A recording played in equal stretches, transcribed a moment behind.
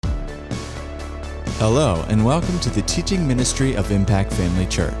Hello, and welcome to the teaching ministry of Impact Family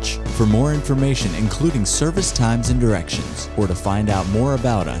Church. For more information, including service times and directions, or to find out more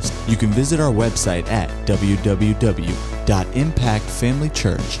about us, you can visit our website at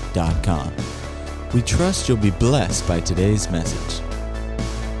www.impactfamilychurch.com. We trust you'll be blessed by today's message.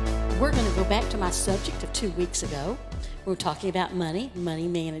 We're going to go back to my subject of 2 weeks ago. We were talking about money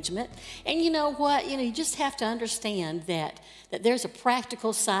management. And you know what? You just have to understand that there's a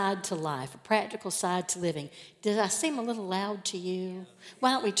practical side to life, a practical side to living. Did I seem a little loud to you?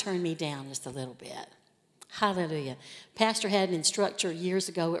 Why don't we turn me down just a little bit? Hallelujah. Pastor had an instructor years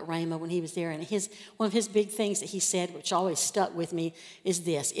ago at Rhema when he was there, and one of his big things that he said, which always stuck with me, is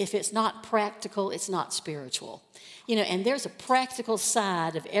this: if it's not practical, it's not spiritual. And there's a practical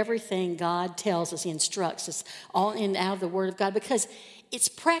side of everything God tells us, He instructs us, all in and out of the Word of God, because it's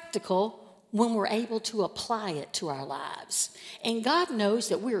practical when we're able to apply it to our lives. And God knows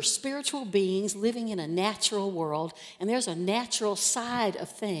that we are spiritual beings living in a natural world, and there's a natural side of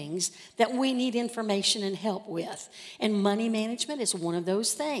things that we need information and help with. And money management is one of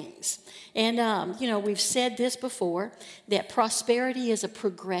those things. And, we've said this before, that prosperity is a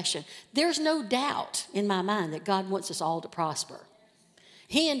progression. There's no doubt in my mind that God wants us all to prosper.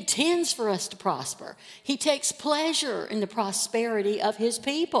 He intends for us to prosper. He takes pleasure in the prosperity of His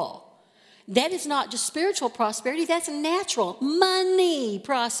people. That is not just spiritual prosperity, that's natural money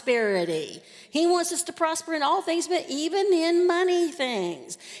prosperity. He wants us to prosper in all things, but even in money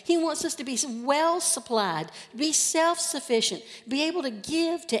things. He wants us to be well supplied, be self-sufficient, be able to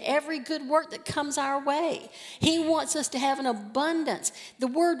give to every good work that comes our way. He wants us to have an abundance. The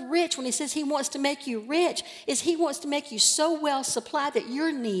word rich, when He says He wants to make you rich, is He wants to make you so well supplied that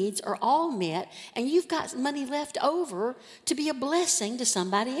your needs are all met and you've got money left over to be a blessing to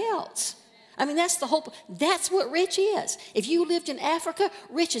somebody else. I mean, that's what rich is. If you lived in Africa,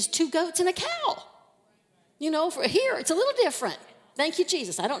 rich is 2 goats and a cow. For here, it's a little different. Thank you,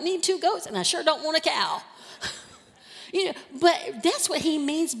 Jesus. I don't need 2 goats, and I sure don't want a cow. But that's what He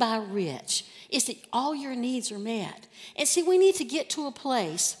means by rich, is that all your needs are met. And see, we need to get to a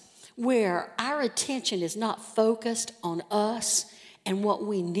place where our attention is not focused on us and what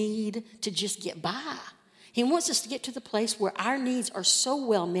we need to just get by. He wants us to get to the place where our needs are so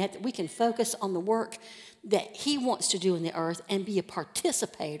well met that we can focus on the work that He wants to do in the earth and be a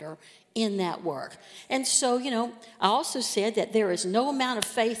participator in that work. And so, I also said that there is no amount of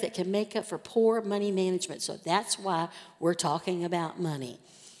faith that can make up for poor money management. So that's why we're talking about money.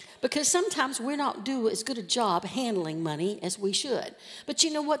 Because sometimes we're not doing as good a job handling money as we should. But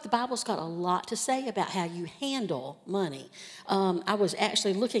you know what? The Bible's got a lot to say about how you handle money. I was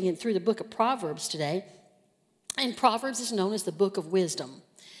actually looking through the book of Proverbs today. And Proverbs is known as the book of wisdom.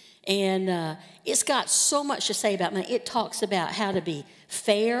 And it's got so much to say about money. It talks about how to be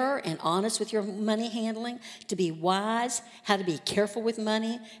fair and honest with your money handling, to be wise, how to be careful with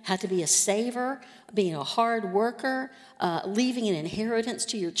money, how to be a saver, being a hard worker, leaving an inheritance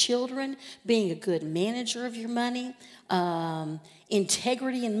to your children, being a good manager of your money,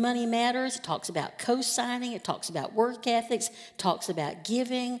 integrity in money matters. It talks about co-signing. It talks about work ethics. It talks about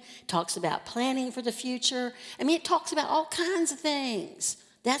giving. It talks about planning for the future. I mean, it talks about all kinds of things.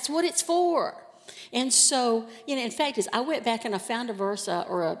 That's what it's for. And so, in fact, as I went back and I found a verse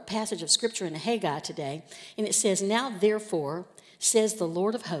or a passage of Scripture in Haggai today, and it says, "Now therefore, says the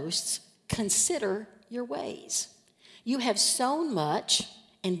Lord of hosts, consider your ways. You have sown much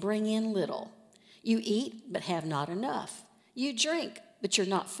and bring in little. You eat but have not enough. You drink, but you're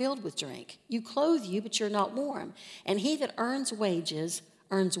not filled with drink. You clothe you, but you're not warm. And he that earns wages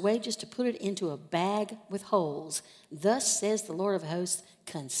to put it into a bag with holes. Thus says the Lord of hosts,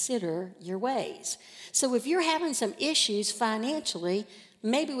 consider your ways." So if you're having some issues financially,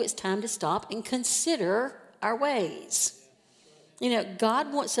 maybe it's time to stop and consider our ways.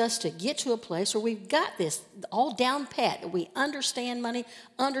 God wants us to get to a place where we've got this all down pat, that we understand money,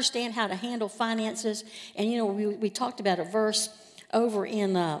 understand how to handle finances. And, we talked about a verse over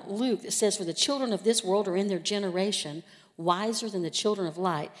in Luke that says, "For the children of this world are in their generation wiser than the children of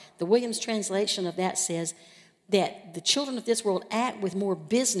light." The Williams translation of that says that the children of this world act with more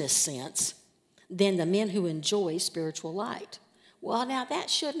business sense than the men who enjoy spiritual light. Well, now that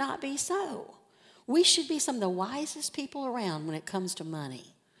should not be so. We should be some of the wisest people around when it comes to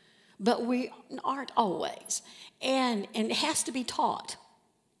money. But we aren't always. And it has to be taught.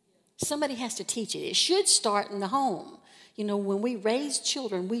 Somebody has to teach it. It should start in the home. When we raise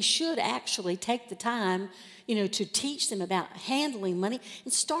children, we should actually take the time, to teach them about handling money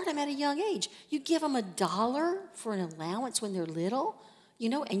and start them at a young age. You give them $1 for an allowance when they're little,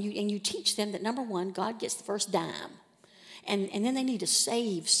 and you teach them that, number one, God gets the first dime. and then they need to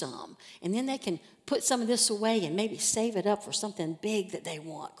save some. And then they can put some of this away and maybe save it up for something big that they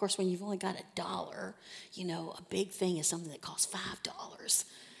want. Of course, when you've only got $1, a big thing is something that costs $5.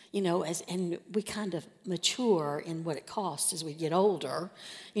 And we kind of mature in what it costs as we get older,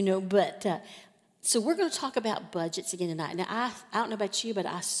 so we're going to talk about budgets again tonight. Now, I don't know about you, but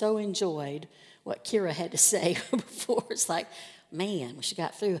I so enjoyed what Kira had to say before. It's like, man, when she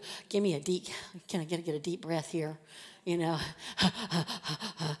got through, can I get a deep breath here?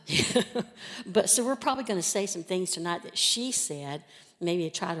 But so we're probably going to say some things tonight that she said, maybe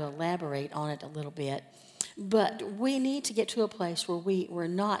try to elaborate on it a little bit. But we need to get to a place where we're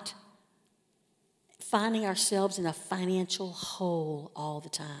not finding ourselves in a financial hole all the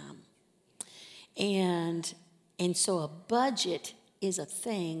time. And so a budget is a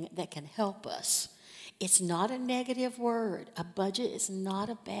thing that can help us. It's not a negative word. A budget is not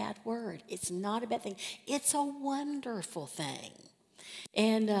a bad word. It's not a bad thing. It's a wonderful thing.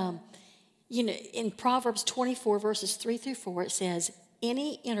 And, in Proverbs 24, verses 3 through 4, it says,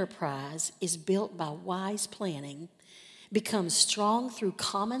 any enterprise is built by wise planning, becomes strong through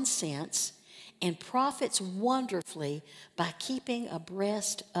common sense, and profits wonderfully by keeping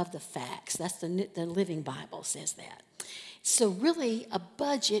abreast of the facts. That's the Living Bible says that. So really, a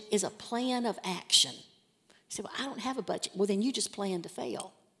budget is a plan of action. You say, well, I don't have a budget. Well, then you just plan to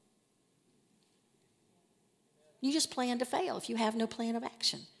fail. You just plan to fail if you have no plan of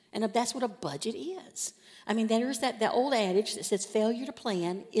action. And that's what a budget is. I mean, there's that old adage that says failure to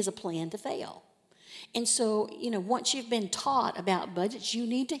plan is a plan to fail. And so, once you've been taught about budgets, you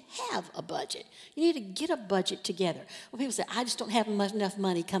need to have a budget. You need to get a budget together. Well, people say, I just don't have enough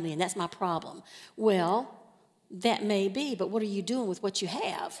money coming in. That's my problem. Well, that may be, but what are you doing with what you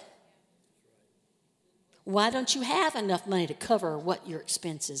have? Why don't you have enough money to cover what your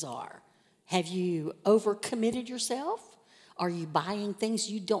expenses are? Have you overcommitted yourself? Are you buying things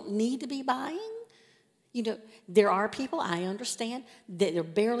you don't need to be buying? There are people, I understand, that they're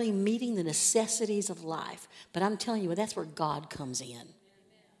barely meeting the necessities of life. But I'm telling you, that's where God comes in.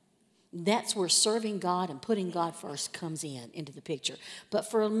 That's where serving God and putting God first comes into the picture.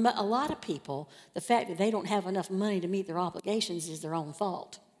 But for a lot of people, the fact that they don't have enough money to meet their obligations is their own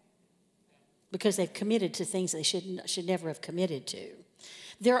fault. Because they've committed to things they should never have committed to.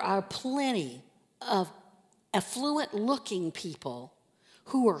 There are plenty of affluent-looking people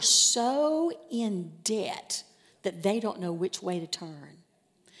who are so in debt that they don't know which way to turn.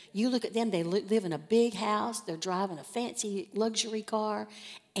 You look at them, they live in a big house, they're driving a fancy luxury car,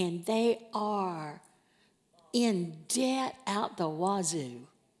 and they are in debt out the wazoo.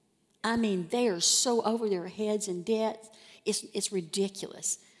 I mean, they are so over their heads in debt, it's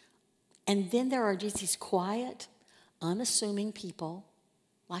ridiculous. And then there are just these quiet, unassuming people,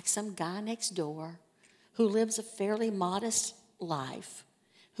 like some guy next door who lives a fairly modest life,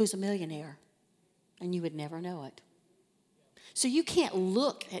 who's a millionaire, and you would never know it. So you can't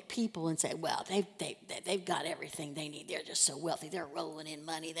look at people and say, well, they've got everything they need. They're just so wealthy. They're rolling in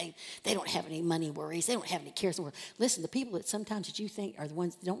money. They don't have any money worries. They don't have any cares. Listen, the people that sometimes that you think are the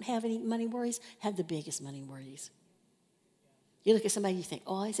ones that don't have any money worries have the biggest money worries. You look at somebody, you think,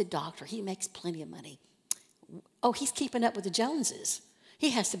 oh, he's a doctor. He makes plenty of money. Oh, he's keeping up with the Joneses.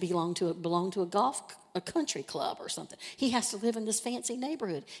 He has to belong to a country club or something. He has to live in this fancy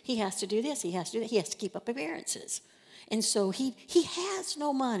neighborhood. He has to do this. He has to do that. He has to keep up appearances. And so he has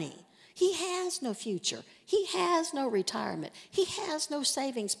no money. He has no future. He has no retirement. He has no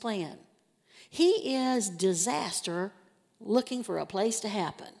savings plan. He is disaster looking for a place to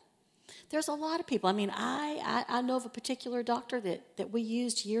happen. There's a lot of people. I mean, I know of a particular doctor that we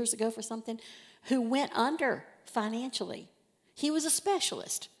used years ago for something who went under financially. He was a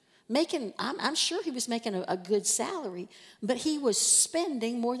specialist. I'm sure he was making a good salary, but he was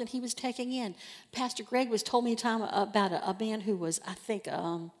spending more than he was taking in. Pastor Greg told me a time about a man who was, I think,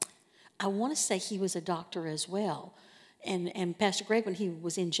 I want to say he was a doctor as well. And Pastor Greg, when he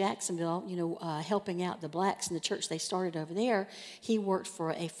was in Jacksonville, helping out the blacks in the church they started over there, he worked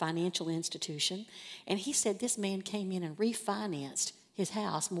for a financial institution. And he said this man came in and refinanced his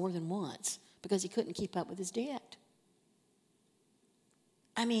house more than once because he couldn't keep up with his debt.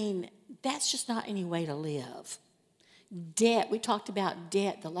 I mean, that's just not any way to live. Debt, we talked about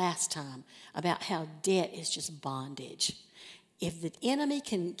debt the last time, about how debt is just bondage. If the enemy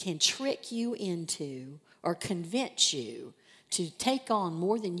can trick you into or convince you to take on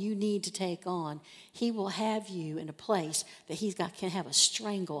more than you need to take on, he will have you in a place that can have a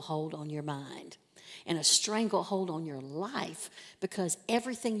stranglehold on your mind and a stranglehold on your life, because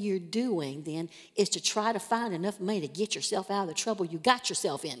everything you're doing then is to try to find enough money to get yourself out of the trouble you got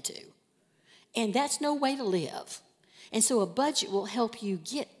yourself into. And that's no way to live. And so a budget will help you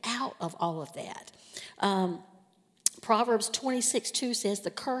get out of all of that. Proverbs 26:2 says, the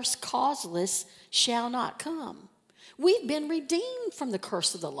curse causeless shall not come. We've been redeemed from the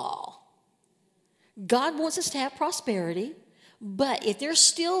curse of the law. God wants us to have prosperity, but if there's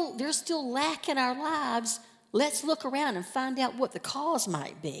still lack in our lives, let's look around and find out what the cause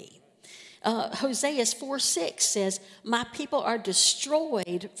might be. Hosea 4:6 says, my people are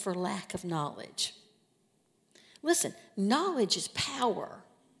destroyed for lack of knowledge. Listen, knowledge is power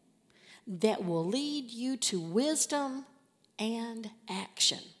that will lead you to wisdom and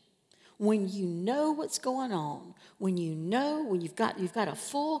action. When you know what's going on, when you've got a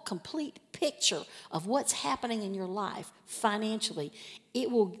full, complete picture of what's happening in your life financially,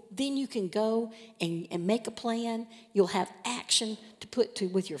 then you can go and make a plan. You'll have action to put to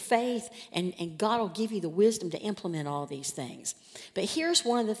with your faith, and God will give you the wisdom to implement all these things. But here's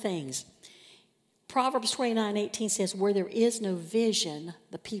one of the things. Proverbs 29:18 says, where there is no vision,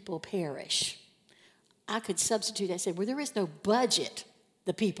 the people perish. I could substitute that and say, where there is no budget,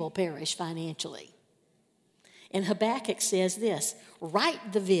 the people perish financially. And Habakkuk says this,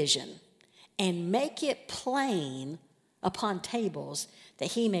 write the vision and make it plain upon tables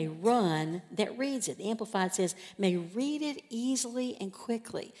that he may run that reads it. The Amplified says, may read it easily and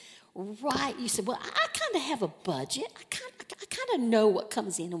quickly. Right, you said, well, I kind of have a budget. I kind of know what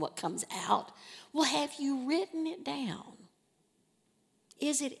comes in and what comes out. Well, have you written it down?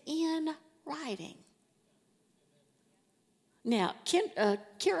 Is it in writing? Now,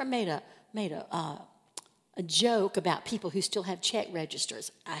 Kira made a joke about people who still have check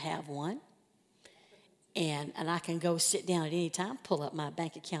registers. I have one, and I can go sit down at any time, pull up my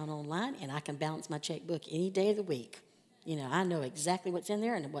bank account online, and I can balance my checkbook any day of the week. You know, I know exactly what's in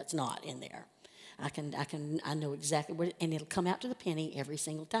there and what's not in there. I know exactly what, and it'll come out to the penny every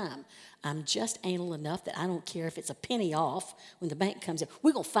single time. I'm just anal enough that I don't care if it's a penny off when the bank comes in.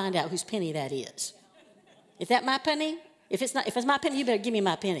 We're gonna find out whose penny that is. Is that my penny? If it's my penny, you better give me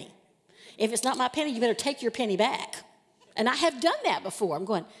my penny. If it's not my penny, you better take your penny back. And I have done that before. I'm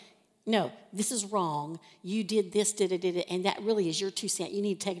going, no, this is wrong. You did this, did it, and that really is your 2 cents. You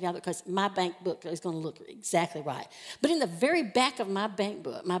need to take it out because my bank book is going to look exactly right. But in the very back of my bank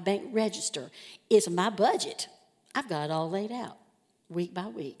book, my bank register, is my budget. I've got it all laid out week by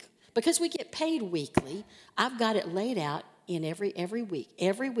week. Because we get paid weekly, I've got it laid out in every week.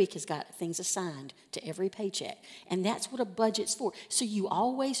 Every week has got things assigned to every paycheck. And that's what a budget's for. So you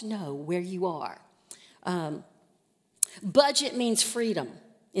always know where you are. Budget means freedom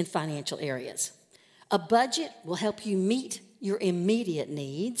in financial areas. A budget will help you meet your immediate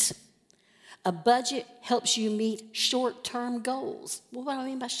needs. A budget helps you meet short-term goals. Well, what do I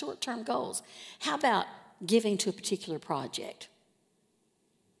mean by short-term goals? How about giving to a particular project?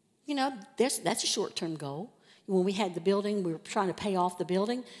 You know, that's a short-term goal. When we had the building, we were trying to pay off the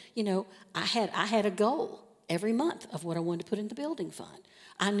building. You know, I had a goal every month of what I wanted to put in the building fund.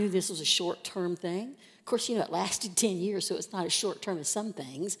 I knew this was a short-term thing. Of course, you know, it lasted 10 years, so it's not as short-term as some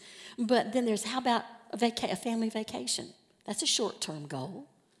things. But then how about a family vacation? That's a short-term goal.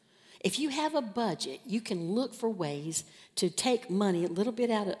 If you have a budget, you can look for ways to take money a little bit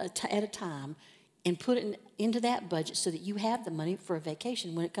at a time and put it into that budget so that you have the money for a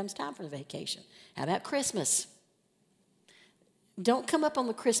vacation when it comes time for the vacation. How about Christmas? Don't come up on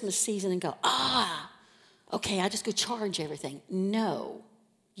the Christmas season and go, okay, I just go charge everything. No,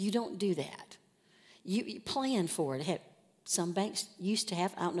 you don't do that. You plan for it. Heck, some banks used to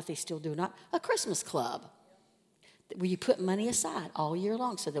have, I don't know if they still do or not, a Christmas club where you put money aside all year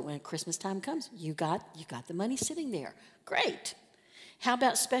long so that when Christmas time comes, you got the money sitting there. Great. How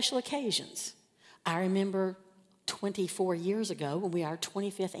about special occasions? I remember 24 years ago when our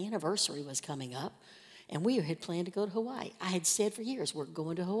 25th anniversary was coming up, and we had planned to go to Hawaii. I had said for years, we're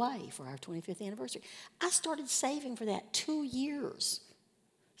going to Hawaii for our 25th anniversary. I started saving for that 2 years,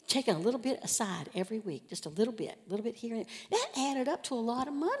 taking a little bit aside every week, just a little bit here and there. That added up to a lot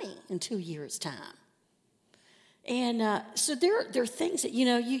of money in 2 years' time. And so there are things that, you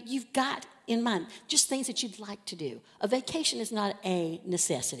know, you've got in mind, just things that you'd like to do. A vacation is not a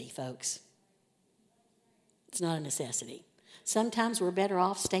necessity, folks. It's not a necessity. Sometimes we're better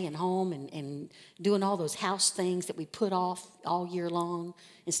off staying home and doing all those house things that we put off all year long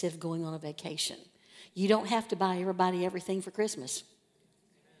instead of going on a vacation. You don't have to buy everybody everything for Christmas.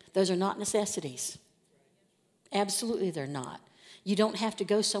 Those are not necessities. Absolutely they're not. You don't have to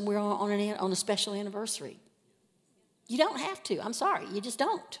go somewhere on a special anniversary. You don't have to. I'm sorry. You just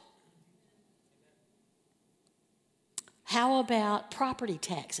don't. How about property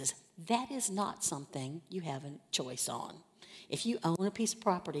taxes? That is not something you have a choice on. If you own a piece of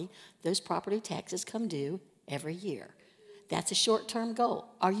property, those property taxes come due every year. That's a short-term goal.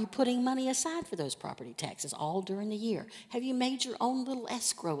 Are you putting money aside for those property taxes all during the year? Have you made your own little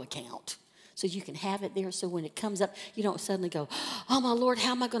escrow account so you can have it there so when it comes up, you don't suddenly go, oh, my Lord,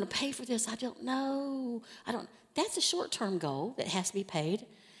 how am I going to pay for this? I don't know. That's a short-term goal that has to be paid.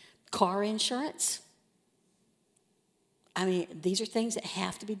 Car insurance. I mean, these are things that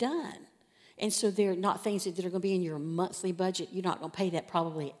have to be done. And so they're not things that are going to be in your monthly budget. You're not going to pay that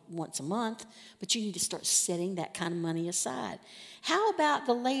probably once a month, but you need to start setting that kind of money aside. How about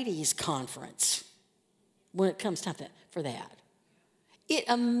the ladies' conference when it comes time for that? It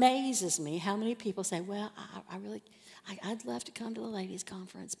amazes me how many people say, well, I'd love to come to the ladies'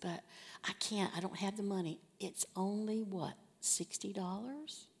 conference, but I can't. I don't have the money. It's only, what,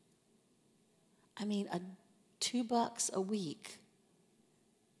 $60? I mean, $2 a week.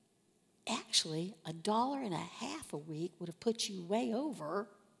 Actually, $1.50 a week would have put you way over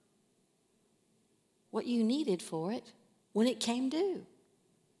what you needed for it when it came due.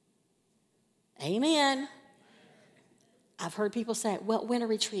 Amen. I've heard people say, well, winter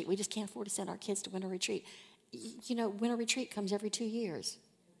retreat, we just can't afford to send our kids to winter retreat. You know, winter retreat comes every 2 years.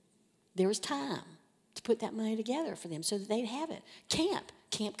 There's time to put that money together for them so that they'd have it.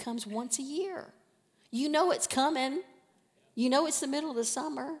 Camp comes once a year. You know it's coming. You know it's the middle of the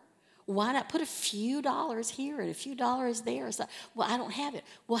summer. Why not put a few dollars here and a few dollars there? It's like, well, I don't have it.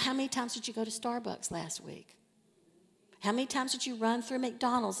 Well, how many times did you go to Starbucks last week? How many times did you run through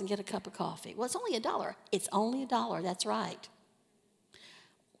McDonald's and get a cup of coffee? Well, it's only $1. It's only $1. That's right.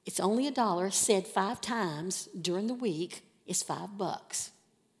 It's only $1 said 5 times during the week is $5.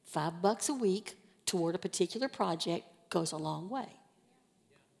 $5 a week toward a particular project goes a long way.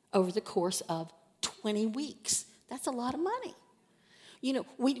 Over the course of 20 weeks. That's a lot of money. You know,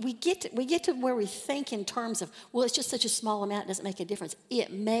 we get to where we think in terms of, well, it's just such a small amount, it doesn't make a difference.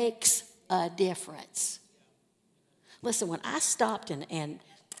 It makes a difference. Listen, when I stopped and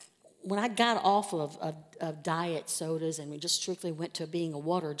when I got off of diet sodas and we just strictly went to being a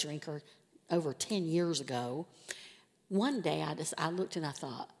water drinker over 10 years ago, one day I looked and I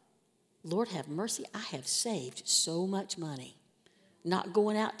thought, Lord have mercy, I have saved so much money. Not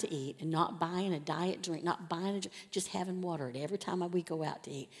going out to eat and not buying a diet drink, not buying a drink, just having water every time we go out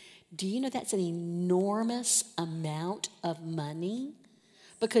to eat. Do you know that's an enormous amount of money?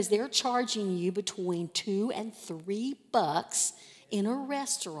 Because they're charging you between $2 and $3 in a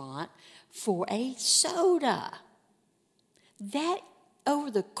restaurant for a soda. That, over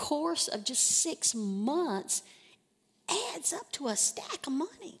the course of just 6 months, adds up to a stack of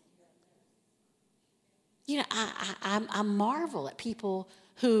money. You know, I marvel at people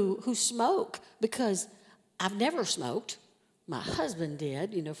who smoke because I've never smoked. My husband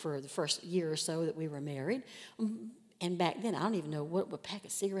did, you know, for the first year or so that we were married. And back then, I don't even know what a pack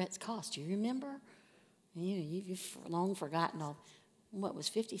of cigarettes cost. Do you remember? You know, you've long forgotten what was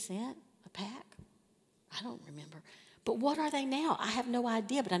 50 cents a pack? I don't remember. But what are they now? I have no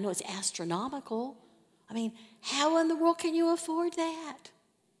idea, but I know it's astronomical. I mean, how in the world can you afford that?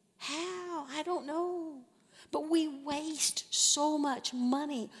 How? I don't know. But we waste so much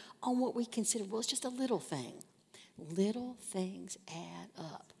money on what we consider, well, it's just a little thing. Little things add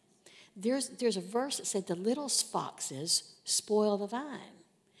up. There's a verse that said the little foxes spoil the vine.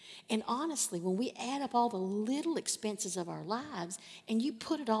 And honestly, when we add up all the little expenses of our lives and you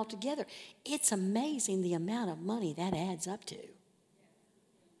put it all together, it's amazing the amount of money that adds up to.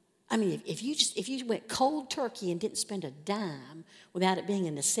 I mean, if you went cold turkey and didn't spend a dime without it being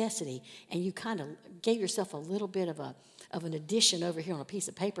a necessity, and you kind of gave yourself a little bit of an addition over here on a piece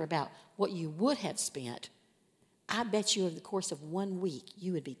of paper about what you would have spent, I bet you over the course of 1 week,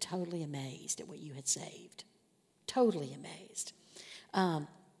 you would be totally amazed at what you had saved. Totally amazed.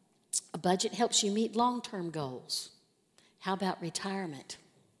 A budget helps you meet long-term goals. How about retirement?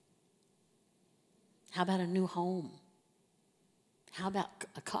 How about a new home? How about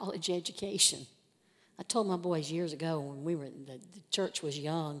a college education? I told my boys years ago when the church was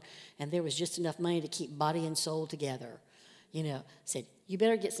young and there was just enough money to keep body and soul together. You know, said, you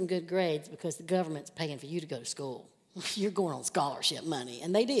better get some good grades because the government's paying for you to go to school. You're going on scholarship money.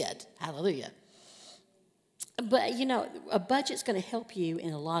 And they did. Hallelujah. But, you know, a budget's going to help you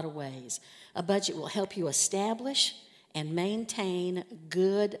in a lot of ways. A budget will help you establish and maintain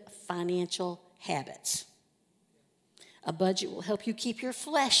good financial habits. A budget will help you keep your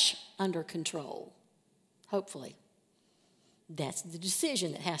flesh under control, hopefully. That's the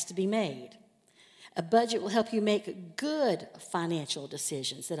decision that has to be made. A budget will help you make good financial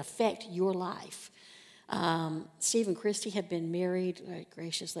decisions that affect your life. Steve and Christy have been married,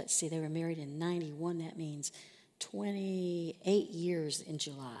 gracious, let's see, they were married in 91. That means 28 years in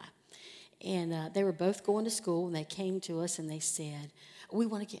July. And they were both going to school, and they came to us and they said, we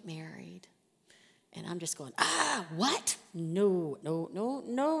want to get married. And I'm just going, what? No,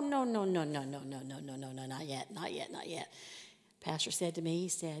 not yet. Pastor said to me, he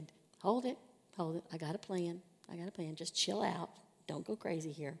said, hold it, I got a plan, just chill out, don't go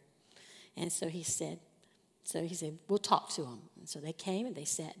crazy here. And so he said, we'll talk to them. And so they came and they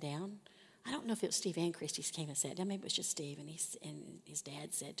sat down. I don't know if it was Steve and Christy came and sat down, maybe it was just Steve, and his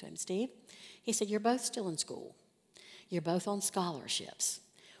dad said to him, Steve, he said, you're both still in school, you're both on scholarships,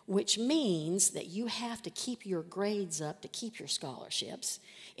 which means that you have to keep your grades up to keep your scholarships.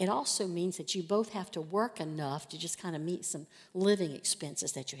 It also means that you both have to work enough to just kind of meet some living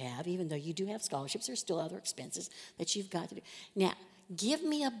expenses that you have. Even though you do have scholarships, there's still other expenses that you've got to do. Now, give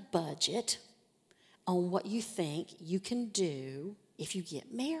me a budget on what you think you can do if you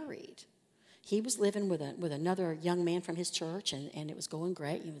get married. He was living with another young man from his church, and it was going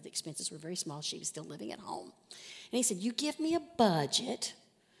great. The expenses were very small. She was still living at home. And he said, you give me a budget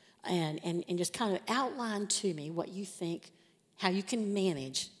and just kind of outline to me what you think, how you can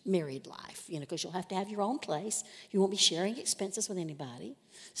manage married life, because you'll have to have your own place. You won't be sharing expenses with anybody.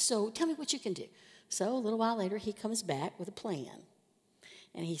 So tell me what you can do. So a little while later, he comes back with a plan.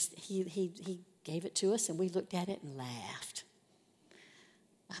 And he gave it to us, and we looked at it and laughed.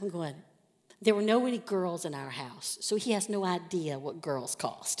 I'm going, there were no any girls in our house, so he has no idea what girls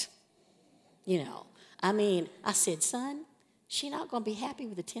cost. I said, son, she's not going to be happy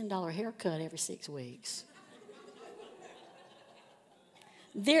with a $10 haircut every 6 weeks.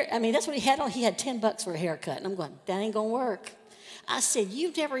 That's what he had on. He had $10 for a haircut. And I'm going, that ain't going to work. I said,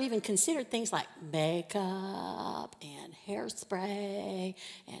 you've never even considered things like makeup and hairspray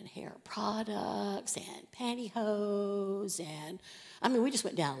and hair products and pantyhose. And we just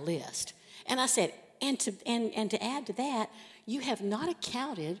went down a list. And I said, and to add to that, you have not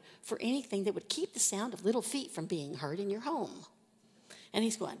accounted for anything that would keep the sound of little feet from being heard in your home. And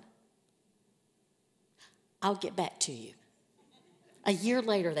he's going, I'll get back to you. A year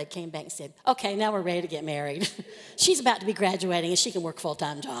later, they came back and said, okay, now we're ready to get married. She's about to be graduating, and she can work a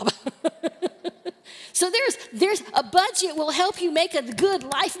full-time job. So there's a budget will help you make a good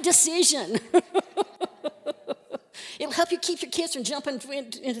life decision. It'll help you keep your kids from jumping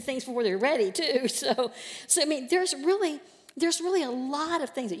into things before they're ready, too. So there's really a lot of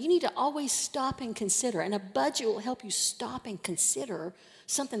things that you need to always stop and consider. And a budget will help you stop and consider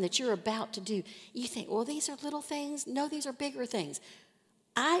something that you're about to do. You think, well, these are little things. No, these are bigger things.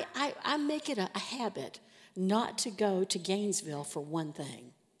 I make it a habit not to go to Gainesville for one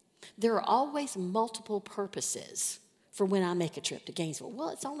thing. There are always multiple purposes for when I make a trip to Gainesville. Well,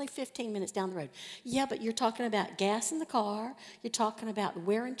 it's only 15 minutes down the road. Yeah, but you're talking about gas in the car. You're talking about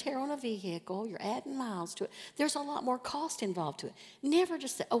wear and tear on a vehicle. You're adding miles to it. There's a lot more cost involved to it. Never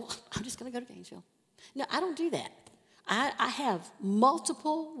just say, oh, I'm just going to go to Gainesville. No, I don't do that. I have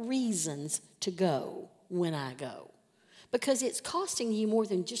multiple reasons to go when I go, because it's costing you more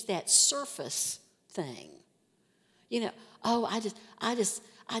than just that surface thing. I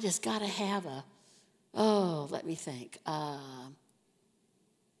just got to have let me think. I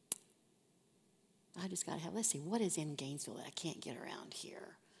just got to have, let's see, what is in Gainesville that I can't get around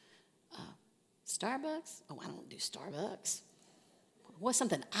here? Starbucks? Oh, I don't do Starbucks. What's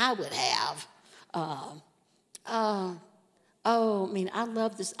something I would have? I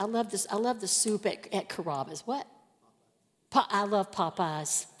love this. I love the soup at Carrabba's. What? I love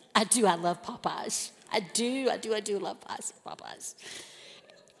Popeyes. I love Popeyes. I do love Popeyes.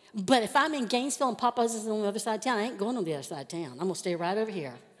 But if I'm in Gainesville and Popeyes is on the other side of town, I ain't going on the other side of town. I'm going to stay right over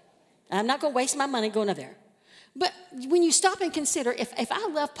here. I'm not going to waste my money going over there. But when you stop and consider, if I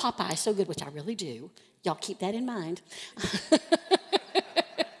love Popeyes so good, which I really do, y'all keep that in mind.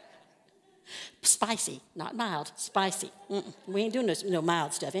 Spicy, not mild, spicy. We ain't doing no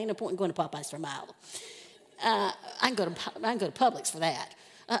mild stuff. Ain't no point in going to Popeyes for mild. I can go to Publix for that.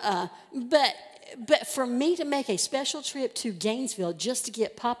 But for me to make a special trip to Gainesville just to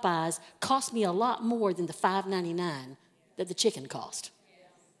get Popeyes cost me a lot more than the $5.99 that the chicken cost.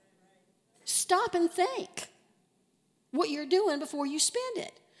 Stop and think what you're doing before you spend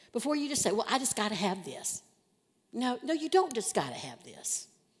it. Before you just say, well, I just got to have this. No, you don't just got to have this.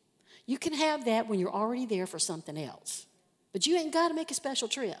 You can have that when you're already there for something else. But you ain't got to make a special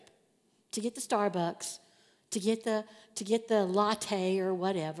trip to get the Starbucks, to get the latte or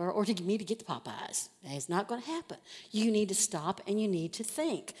whatever, or to get the Popeyes. It's not going to happen. You need to stop and you need to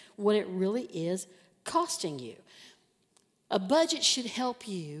think what it really is costing you. A budget should help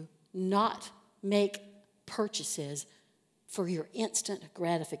you not make purchases for your instant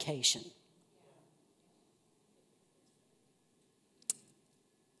gratification.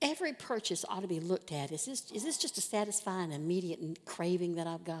 every purchase ought to be looked at. Is this just to satisfy an immediate craving that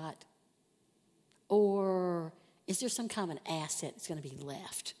I've got? Or is there some kind of an asset that's going to be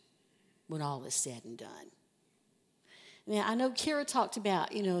left when all is said and done? Now, I know Kira talked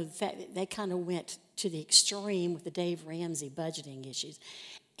about, the fact that they kind of went to the extreme with the Dave Ramsey budgeting issues.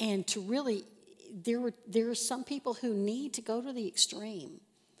 And to really, there are some people who need to go to the extreme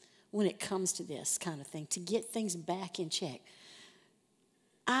when it comes to this kind of thing, to get things back in check.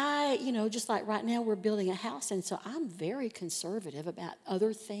 Just like right now we're building a house, and so I'm very conservative about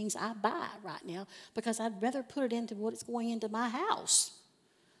other things I buy right now because I'd rather put it into what's going into my house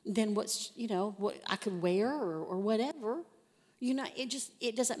than what I could wear or whatever.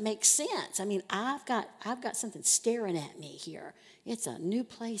 It doesn't make sense. I mean, I've got something staring at me here. It's a new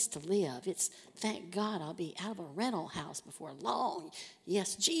place to live. Thank God I'll be out of a rental house before long.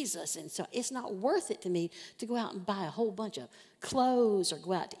 Yes, Jesus. And so it's not worth it to me to go out and buy a whole bunch of clothes or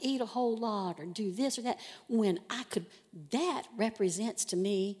go out to eat a whole lot or do this or that when that represents to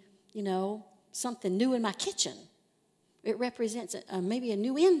me, something new in my kitchen. It represents maybe a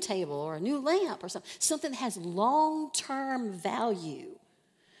new end table or a new lamp or something that has long-term value.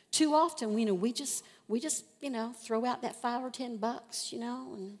 Too often, we just throw out that $5 or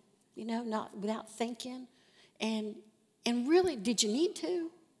 $10, and not without thinking. And really, did you need to?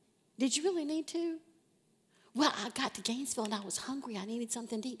 Did you really need to? Well, I got to Gainesville and I was hungry. I needed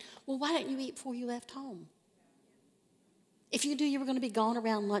something to eat. Well, why didn't you eat before you left home? If you knew you were going to be gone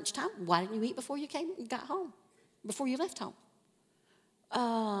around lunchtime, why didn't you eat before you got home? Before you left home?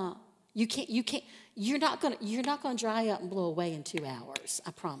 You're not going to dry up and blow away in 2 hours,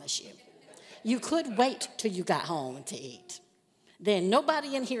 I promise you. You could wait till you got home to eat. Then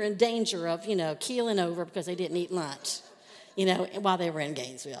nobody in here in danger of, keeling over because they didn't eat lunch, while they were in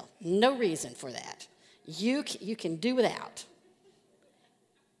Gainesville. No reason for that. You can do without.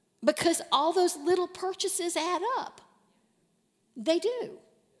 Because all those little purchases add up. They do.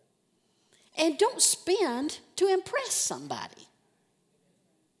 And don't spend to impress somebody.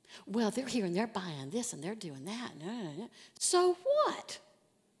 Well, they're here and they're buying this and they're doing that. No. So what?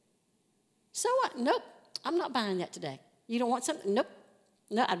 So what? Nope, I'm not buying that today. You don't want something? Nope.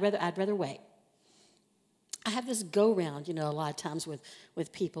 No, I'd rather wait. I have this go-round, a lot of times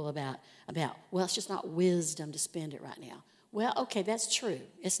with people about, well, it's just not wisdom to spend it right now. Well, okay, that's true.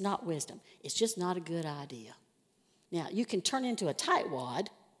 It's not wisdom. It's just not a good idea. Now, you can turn into a tightwad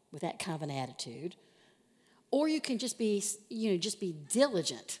with that kind of an attitude, or you can just be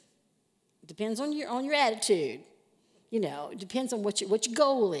diligent. It depends on your attitude. It depends on what your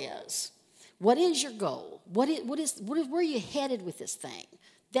goal is. What is your goal? Where are you headed with this thing?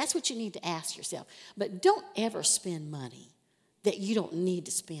 That's what you need to ask yourself. But don't ever spend money that you don't need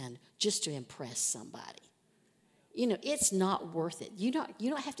to spend just to impress somebody. It's not worth it. You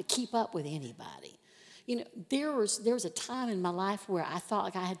don't have to keep up with anybody. There was a time in my life where I thought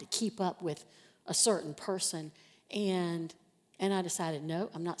like I had to keep up with a certain person, and I decided, no,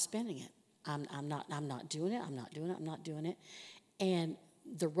 I'm not spending it. I'm not doing it. I'm not doing it. And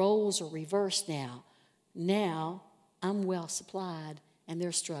the roles are reversed now. Now I'm well supplied, and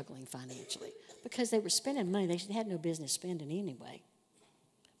they're struggling financially because they were spending money they had no business spending anyway.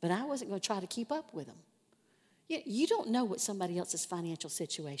 But I wasn't going to try to keep up with them. You don't know what somebody else's financial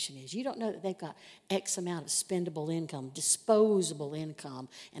situation is. You don't know that they've got X amount of spendable income, disposable income,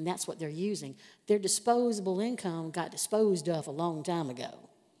 and that's what they're using. Their disposable income got disposed of a long time ago.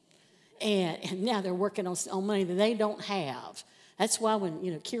 And now they're working on money that they don't have. That's why when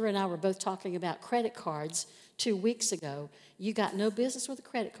Kira and I were both talking about credit cards 2 weeks ago, you got no business with a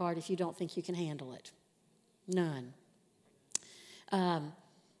credit card if you don't think you can handle it. None.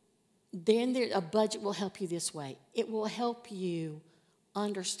 Then a budget will help you this way. It will help you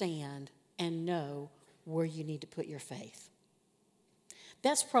understand and know where you need to put your faith.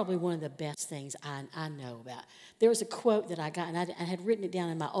 That's probably one of the best things I know about. There was a quote that I got, and I had written it down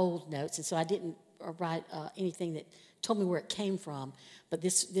in my old notes, and so I didn't write anything that told me where it came from. But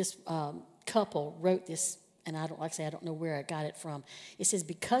this couple wrote this, and I don't know where I got it from. It says,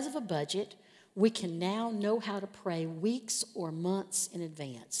 because of a budget, we can now know how to pray weeks or months in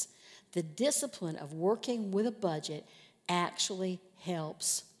advance. The discipline of working with a budget actually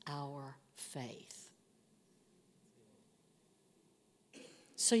helps our faith.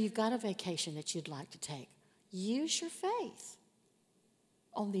 So you've got a vacation that you'd like to take. Use your faith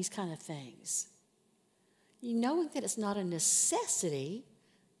on these kind of things. Knowing that it's not a necessity,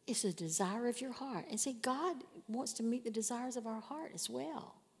 it's a desire of your heart. And see, God wants to meet the desires of our heart as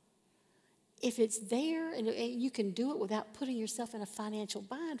well. If it's there and you can do it without putting yourself in a financial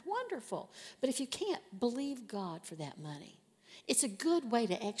bind, wonderful. But if you can't, believe God for that money. It's a good way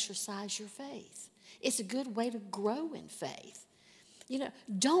to exercise your faith. It's a good way to grow in faith.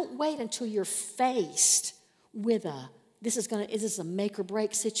 Don't wait until you're faced with this is a make or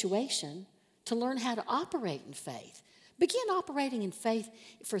break situation to learn how to operate in faith. Begin operating in faith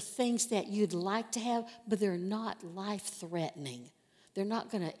for things that you'd like to have, but they're not life-threatening. They're not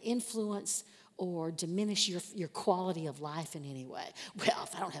going to influence or diminish your quality of life in any way. Well,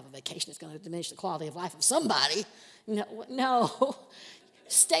 if I don't have a vacation, it's going to diminish the quality of life of somebody. No.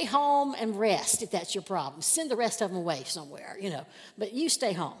 Stay home and rest if that's your problem. Send the rest of them away somewhere, but you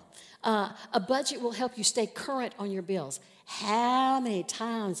stay home. A budget will help you stay current on your bills. How many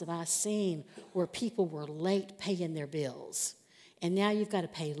times have I seen where people were late paying their bills? And now you've got to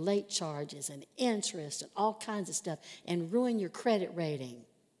pay late charges and interest and all kinds of stuff and ruin your credit rating.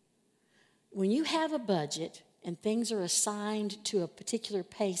 When you have a budget and things are assigned to a particular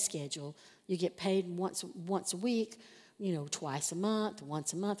pay schedule, you get paid once a week, twice a month,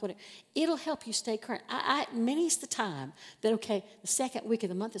 once a month, whatever. It'll help you stay current. Many's the time that, the second week of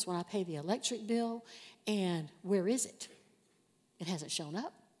the month is when I pay the electric bill, and where is it? It hasn't shown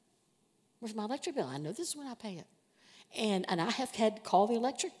up. Where's my electric bill? I know this is when I pay it. And I have had to call the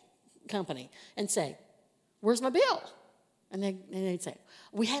electric company and say, where's my bill? And they'd say,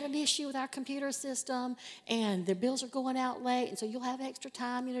 we had an issue with our computer system, and their bills are going out late, and so you'll have extra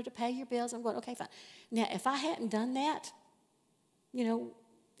time, to pay your bills. I'm going, okay, fine. Now, if I hadn't done that,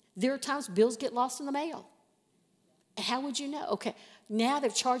 there are times bills get lost in the mail. How would you know? Okay, now they're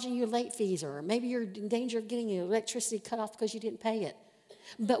charging you late fees, or maybe you're in danger of getting your electricity cut off because you didn't pay it.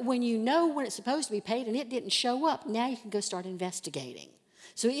 But when you know when it's supposed to be paid and it didn't show up, now you can go start investigating.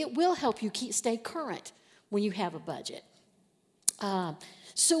 So it will help you stay current when you have a budget.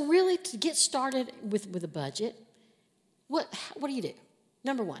 So really, to get started with a budget, what do you do?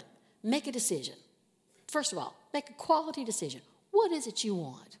 Number one, make a decision. First of all, make a quality decision. What is it you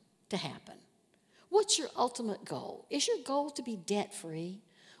want to happen? What's your ultimate goal? Is your goal to be debt-free,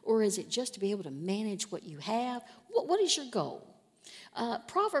 or is it just to be able to manage what you have? What is your goal?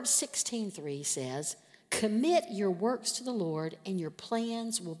 Proverbs 16:3 says, commit your works to the Lord, and your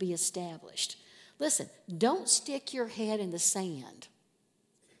plans will be established. Listen, don't stick your head in the sand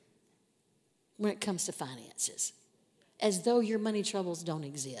when it comes to finances, as though your money troubles don't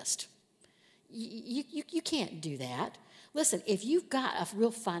exist. You can't do that. Listen, if you've got a real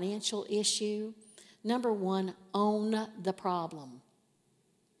financial issue, number one, own the problem.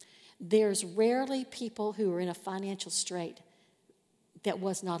 There's rarely people who are in a financial strait that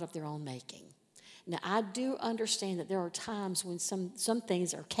was not of their own making. Now, I do understand that there are times when some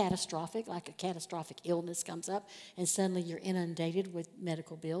things are catastrophic, like a catastrophic illness comes up, and suddenly you're inundated with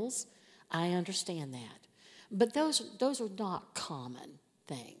medical bills. I understand that. But those are not common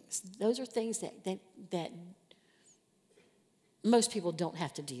things. Those are things that most people don't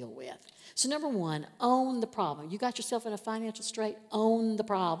have to deal with. So number one, own the problem. You got yourself in a financial strait, own the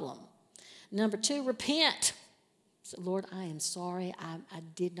problem. Number two, repent. So, Lord, I am sorry. I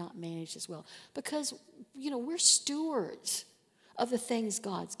did not manage this well. Because, we're stewards of the things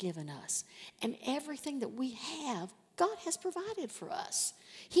God's given us. And everything that we have, God has provided for us.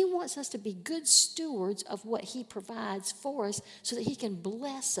 He wants us to be good stewards of what He provides for us so that He can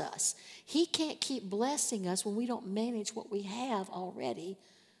bless us. He can't keep blessing us when we don't manage what we have already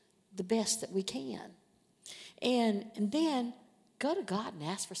the best that we can. And then go to God and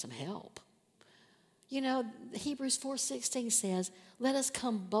ask for some help. Hebrews 4:16 says, let us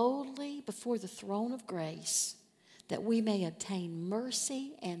come boldly before the throne of grace that we may obtain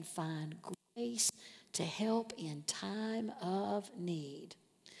mercy and find grace to help in time of need.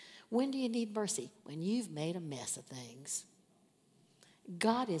 When do you need mercy? When you've made a mess of things.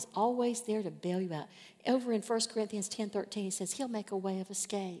 God is always there to bail you out. Over in 1 Corinthians 10:13, it says He'll make a way of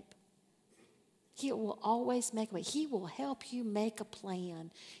escape. He will always make a way. He will help you make a plan.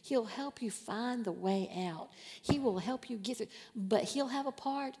 He'll help you find the way out. He will help you get through. But He'll have a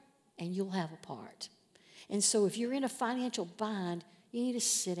part, and you'll have a part. And so if you're in a financial bind, you need to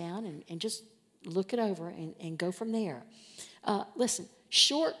sit down and just look it over and go from there. Listen,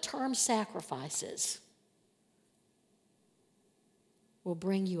 short-term sacrifices will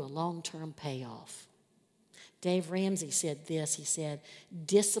bring you a long-term payoff. Dave Ramsey said this. He said,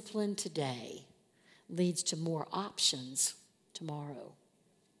 discipline today leads to more options tomorrow.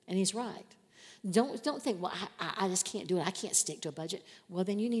 And he's right. Don't think, well, I just can't do it. I can't stick to a budget. Well,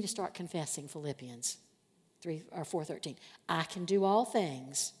 then you need to start confessing Philippians 3 or 4:13. I can do all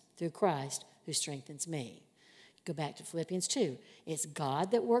things through Christ who strengthens me. Go back to Philippians 2. It's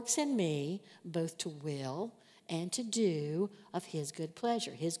God that works in me both to will and to do of his good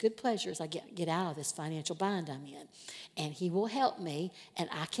pleasure. His good pleasure is I get out of this financial bind I'm in. And he will help me, and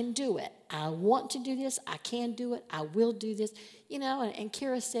I can do it. I want to do this. I can do it. I will do this. You know, and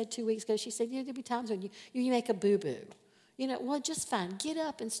Kira said 2 weeks ago, she said, there'll be times when you make a boo-boo. You know, well, just fine. Get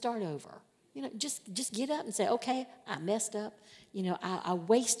up and start over. You know, just get up and say, okay, I messed up. You know, I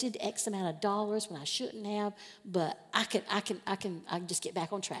wasted X amount of dollars when I shouldn't have, but I can just get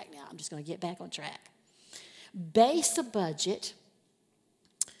back on track now. I'm just going to get back on track. Base a budget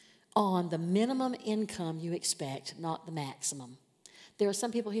on the minimum income you expect, not the maximum. There are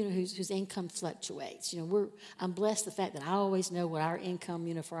some people whose income fluctuates. You know, I'm blessed the fact that I always know what our income,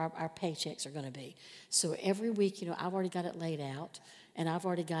 you know, for our paychecks are going to be. So every week, you know, I've already got it laid out and I've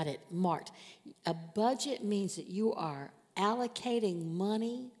already got it marked. A budget means that you are allocating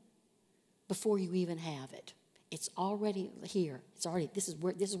money before you even have it. It's already here. This is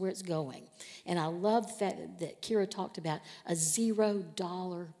where it's going. And I love the fact that Kira talked about a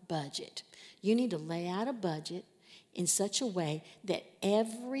 $0 budget. You need to lay out a budget in such a way that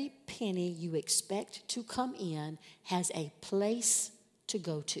every penny you expect to come in has a place to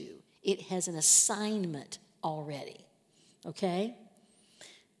go to. It has an assignment already. Okay?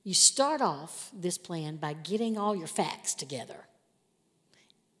 You start off this plan by getting all your facts together.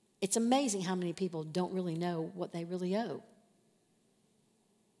 It's amazing how many people don't really know what they really owe.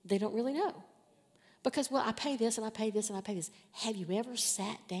 They don't really know. Because, well, I pay this and I pay this and I pay this. Have you ever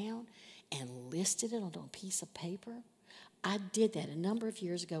sat down and listed it on a piece of paper? I did that a number of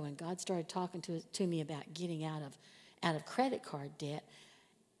years ago when God started talking to me about getting out of credit card debt.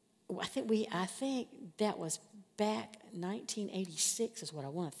 I think that was back 1986 is what I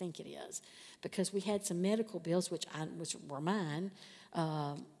want to think it is, because we had some medical bills which were mine.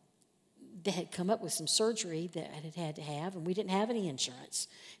 They had come up with some surgery that I had to have, and we didn't have any insurance,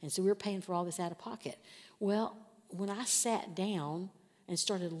 and so we were paying for all this out of pocket. Well, when I sat down and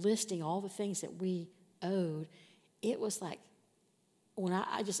started listing all the things that we owed, it was like when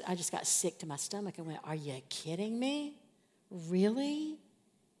I just got sick to my stomach and went, "Are you kidding me? Really?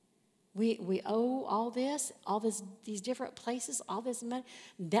 We owe all this, these different places, all this money."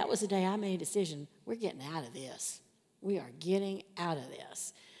 That was the day I made a decision. We're getting out of this. We are getting out of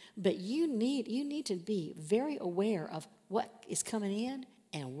this. But you need to be very aware of what is coming in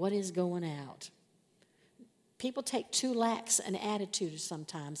and what is going out. People take too lax an attitude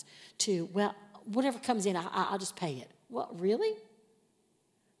sometimes to, well, whatever comes in, I'll just pay it. Well, really?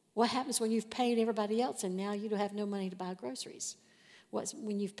 What happens when you've paid everybody else and now you don't have no money to buy groceries? What's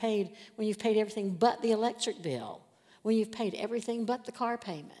when you've paid everything but the electric bill, when you've paid everything but the car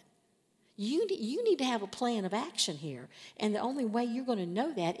payment? You need to have a plan of action here. And the only way you're going to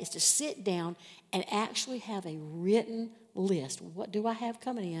know that is to sit down and actually have a written list. What do I have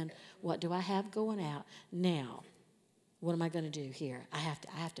coming in? What do I have going out? Now, what am I going to do here? I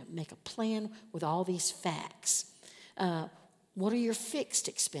have to make a plan with all these facts. What are your fixed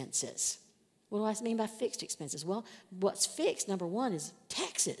expenses? What do I mean by fixed expenses? Well, what's fixed, number one, is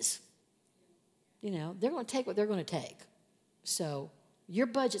taxes. You know, they're going to take what they're going to take. So your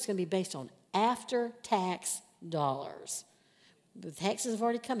budget's going to be based on after-tax dollars. The taxes have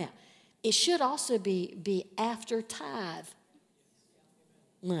already come out. It should also be after-tithe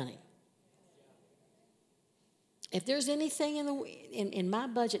money. If there's anything in my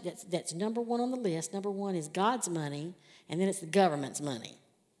budget that's number one on the list, number one is God's money, and then it's the government's money.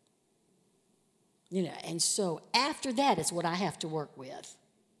 You know, and so after that is what I have to work with.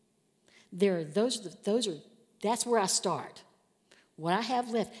 That's where I start. What I have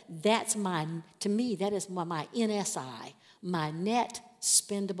left, to me, that is my NSI, my net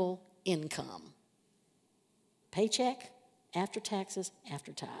spendable income. Paycheck, after taxes,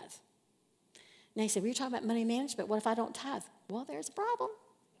 after tithe. Now you say, well, you're talking about money management. What if I don't tithe? Well, there's a problem.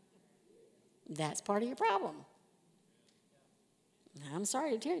 That's part of your problem. I'm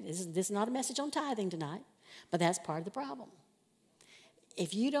sorry to tell you, this is not a message on tithing tonight, but that's part of the problem.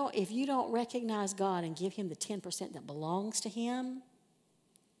 If you don't recognize God and give him the 10% that belongs to him,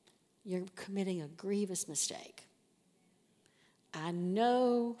 you're committing a grievous mistake. I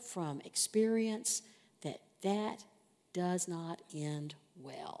know from experience that does not end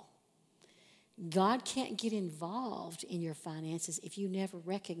well. God can't get involved in your finances if you never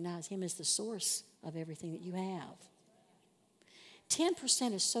recognize him as the source of everything that you have.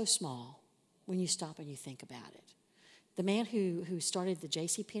 10% is so small when you stop and you think about it. The man who started the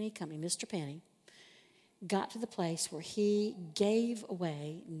J.C. Penney company, Mr. Penney, got to the place where he gave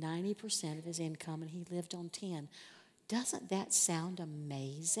away 90% of his income and he lived on 10. Doesn't that sound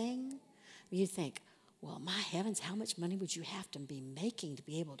amazing? You think, Well, my heavens, how much money would you have to be making to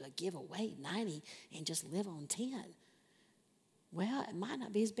be able to give away 90 and just live on 10? Well, it might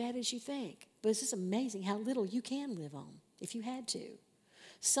not be as bad as you think, but it's just amazing how little you can live on if you had to.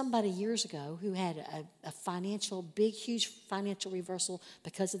 Somebody years ago who had a big, huge financial reversal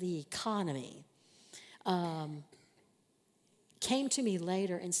because of the economy came to me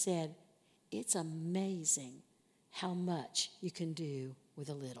later and said, it's amazing how much you can do with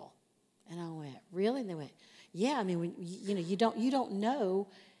a little. And I went, really? And they went, yeah. I mean, you don't know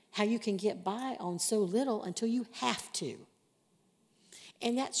how you can get by on so little until you have to.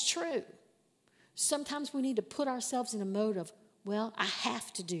 And that's true. Sometimes we need to put ourselves in a mode of, well, I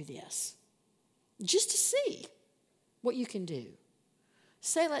have to do this, just to see what you can do.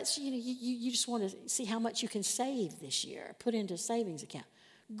 Say, you just want to see how much you can save this year, put into a savings account.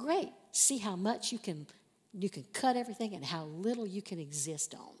 Great. See how much you can cut everything and how little you can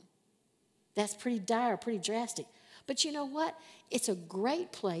exist on. That's pretty dire, pretty drastic. But you know what? It's a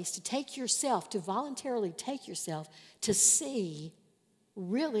great place to voluntarily take yourself to see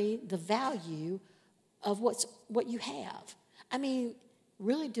really the value of what you have. I mean,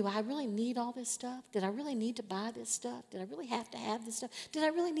 really, do I really need all this stuff? Did I really need to buy this stuff? Did I really have to have this stuff? Did I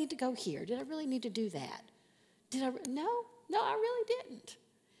really need to go here? Did I really need to do that? No, I really didn't.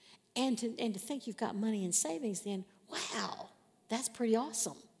 And to think you've got money in savings, then, wow, that's pretty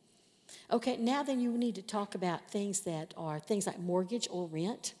awesome. Okay, now then you need to talk about things that are things like mortgage or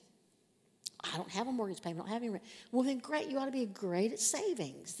rent. I don't have a mortgage payment, I don't have any rent. Well, then great, you ought to be great at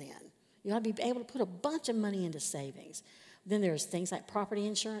savings then. You ought to be able to put a bunch of money into savings. Then there's things like property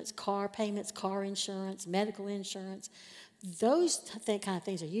insurance, car payments, car insurance, medical insurance. Those kind of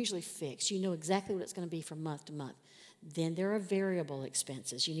things are usually fixed. You know exactly what it's going to be from month to month. Then there are variable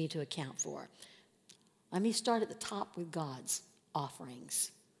expenses you need to account for. Let me start at the top with God's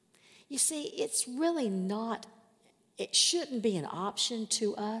offerings. You see, it's really not, it shouldn't be an option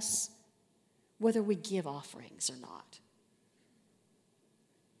to us whether we give offerings or not.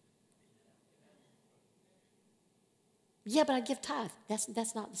 Yeah, but I give tithe.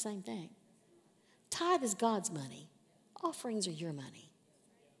 That's not the same thing. Tithe is God's money. Offerings are your money.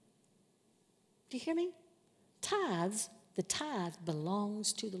 Do you hear me? The tithe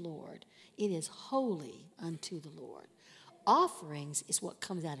belongs to the Lord. It is holy unto the Lord. Offerings is what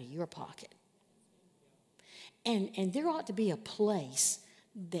comes out of your pocket. And there ought to be a place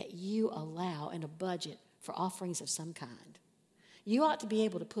that you allow in a budget for offerings of some kind. You ought to be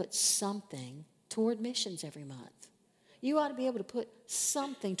able to put something toward missions every month. You ought to be able to put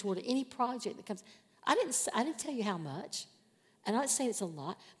something toward any project that comes. I didn't tell you how much, and I'm not saying it's a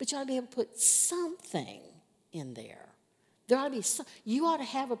lot, but you ought to be able to put something in there. There ought to be you ought to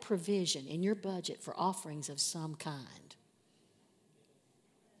have a provision in your budget for offerings of some kind.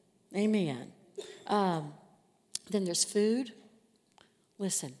 Amen. Then there's food.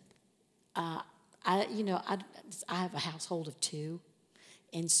 Listen, I have a household of 2.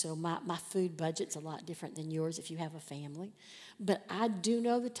 And so my food budget's a lot different than yours if you have a family. But I do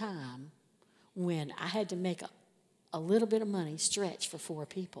know the time when I had to make a little bit of money stretch for 4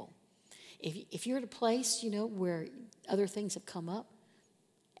 people. If you're at a place, where other things have come up,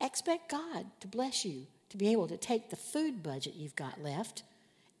 expect God to bless you to be able to take the food budget you've got left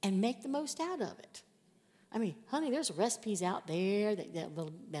and make the most out of it. I mean, honey, there's recipes out there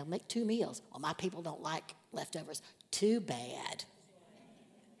that'll make 2 meals. Well, my people don't like leftovers. Too bad.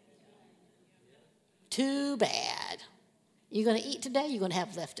 Too bad. You're going to eat today, you're going to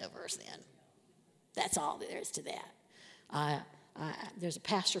have leftovers then. That's all there is to that. There's a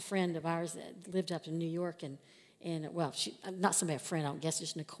pastor friend of ours that lived up in New York, and she, not somebody, a friend, I guess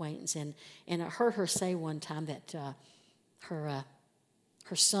just an acquaintance, and I heard her say one time that her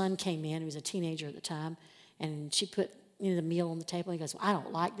son came in, he was a teenager at the time, and she put the meal on the table, and he goes, well, I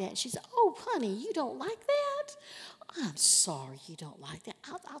don't like that. And she said, oh, honey, you don't like that? I'm sorry you don't like that.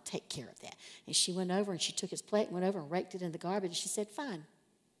 I'll take care of that. And she went over and she took his plate and went over and raked it in the garbage. And she said, fine,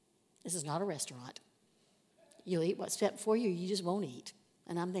 this is not a restaurant. You'll eat what's set before you, you just won't eat.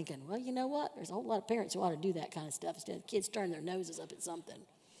 And I'm thinking, well, you know what? There's a whole lot of parents who ought to do that kind of stuff instead of kids turning their noses up at something.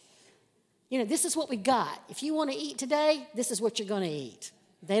 This is what we got. If you want to eat today, this is what you're going to eat.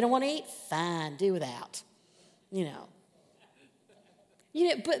 If they don't want to eat, fine, do without.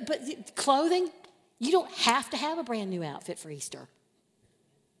 But clothing, you don't have to have a brand new outfit for Easter.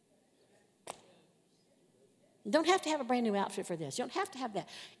 You don't have to have a brand new outfit for this. You don't have to have that.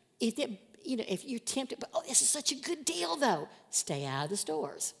 If you're tempted, but this is such a good deal though, stay out of the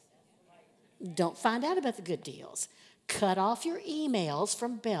stores. Don't find out about the good deals. Cut off your emails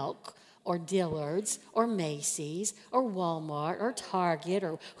from Belk or Dillard's or Macy's or Walmart or Target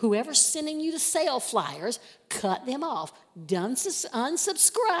or whoever's sending you the sale flyers, cut them off.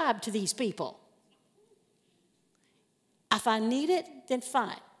 Unsubscribe to these people. If I need it, then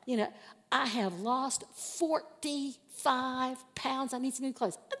fine. You know, I have lost 45 pounds. I need some new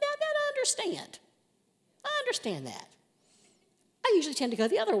clothes. I understand. I understand that. I usually tend to go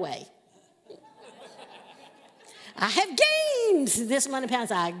the other way. I have gained this amount of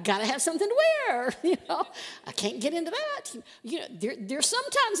pounds. I got to have something to wear. You know, I can't get into that. You know, there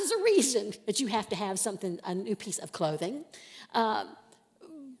sometimes is a reason that you have to have something, a new piece of clothing,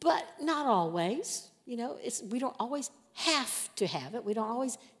 but not always. You know, we don't always have to have it. We don't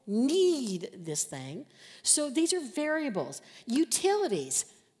always need this thing. So these are variables. Utilities,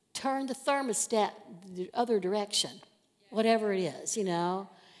 turn the thermostat the other direction, whatever it is, you know.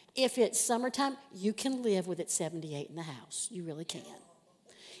 If it's summertime, you can live with it 78 in the house. You really can.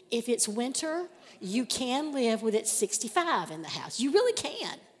 If it's winter, you can live with it 65 in the house. You really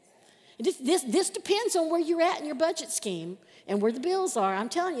can. This depends on where you're at in your budget scheme and where the bills are. I'm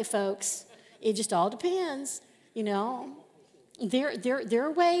telling you, folks, it just all depends. You know, there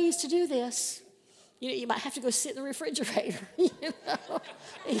are ways to do this. You might have to go sit in the refrigerator. You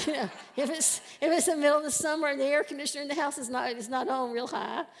know, if it's the middle of the summer and the air conditioner in the house is not on real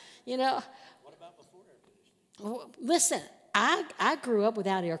high. You know. What about before air conditioning? Well, listen, I grew up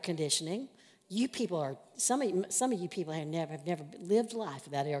without air conditioning. You people are some of you people have never lived life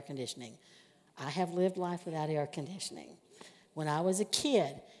without air conditioning. I have lived life without air conditioning. When I was a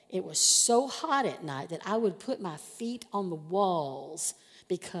kid, it was so hot at night that I would put my feet on the walls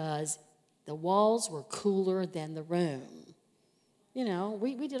because the walls were cooler than the room. You know,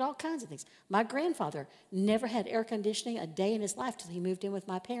 we did all kinds of things. My grandfather never had air conditioning a day in his life till he moved in with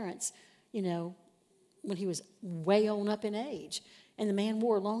my parents, you know, when he was way on up in age. And the man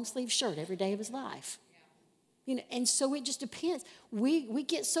wore a long-sleeve shirt every day of his life. You know, and so it just depends. We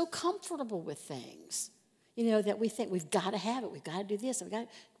get so comfortable with things, you know, that we think we've got to have it. We've got to do this. No,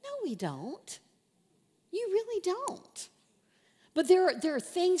 we don't. You really don't. But there are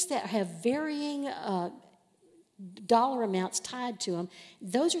things that have varying dollar amounts tied to them.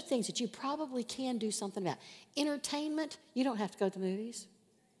 Those are things that you probably can do something about. Entertainment, you don't have to go to the movies.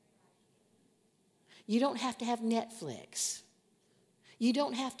 You don't have to have Netflix. You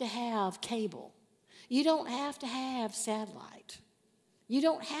don't have to have cable. You don't have to have satellite. You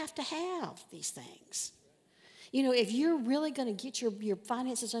don't have to have these things. You know, if you're really going to get your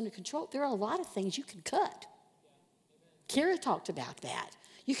finances under control, there are a lot of things you can cut. Kara talked about that.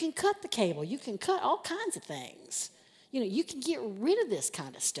 You can cut the cable. You can cut all kinds of things. You know, you can get rid of this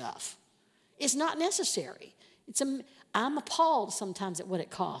kind of stuff. It's not necessary. I'm appalled sometimes at what it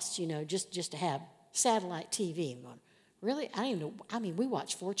costs, you know, just to have satellite TV. I'm going, really? I don't even know. I mean, we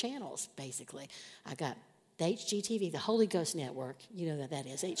watch 4 channels, basically. I got the HGTV, the Holy Ghost Network. You know what that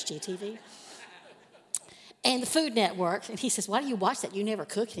is, HGTV. And the Food Network. And he says, why do you watch that? You never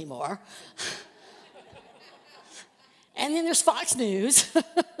cook anymore. And then there's Fox News.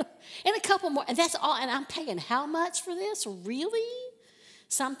 And a couple more. And that's all. And I'm paying how much for this? Really?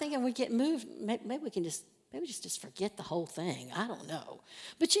 Something, and we get moved. Maybe we just forget the whole thing. I don't know.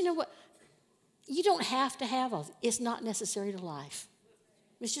 But you know what? You don't have to have all. It's not necessary to life.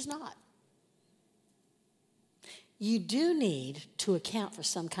 It's just not. You do need to account for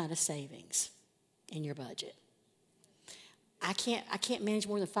some kind of savings in your budget. I can't manage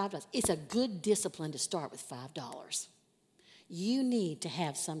more than $5. It's a good discipline to start with $5. You need to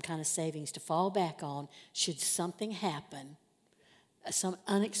have some kind of savings to fall back on should something happen, some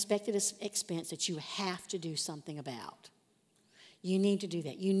unexpected expense that you have to do something about. You need to do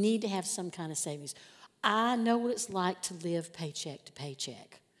that. You need to have some kind of savings. I know what it's like to live paycheck to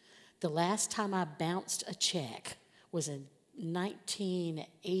paycheck. The last time I bounced a check was in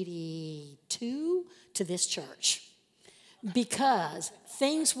 1982 to this church because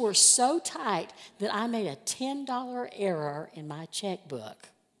things were so tight that I made a $10 error in my checkbook,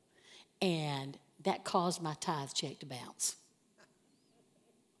 and that caused my tithe check to bounce.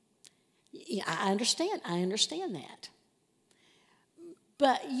 Yeah, I understand that.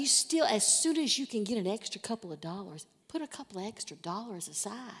 But you still, as soon as you can get an extra couple of dollars, put a couple of extra dollars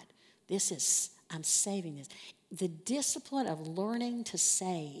aside. I'm saving this. The discipline of learning to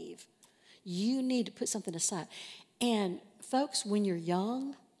save, you need to put something aside. And folks, when you're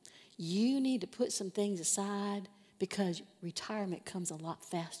young, you need to put some things aside because retirement comes a lot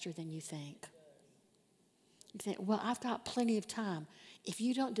faster than you think. You think, well, I've got plenty of time. If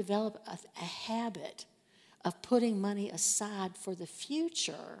you don't develop a habit of putting money aside for the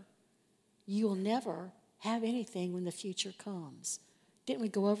future, you'll never have anything when the future comes. Didn't we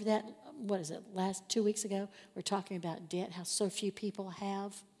go over that last 2 weeks ago, we're talking about debt, how so few people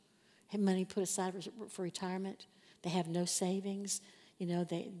have money put aside for retirement. They have no savings.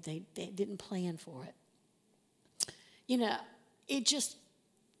 They didn't plan for it.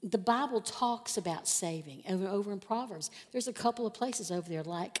 The Bible talks about saving over in Proverbs. There's a couple of places over there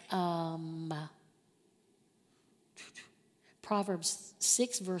like Proverbs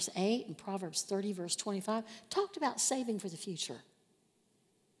 6 verse 8 and Proverbs 30 verse 25 talked about saving for the future.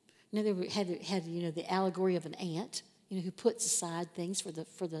 Now they had the allegory of an ant, who puts aside things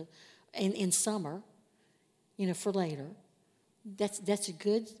in summer, for later. That's a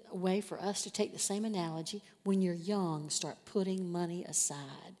good way for us to take the same analogy. When you're young, start putting money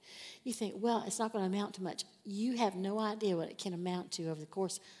aside. You think, well, it's not going to amount to much. You have no idea what it can amount to over the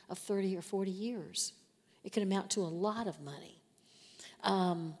course of 30 or 40 years. It can amount to a lot of money.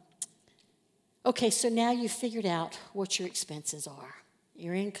 Okay, so now you've figured out what your expenses are,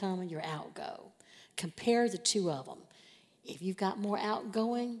 your income and your outgo. Compare the two of them. If you've got more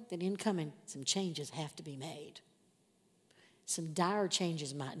outgoing than incoming, some changes have to be made. Some dire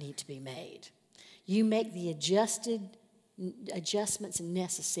changes might need to be made. You make the adjustments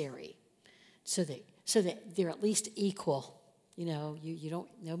necessary so that they're at least equal. You don't,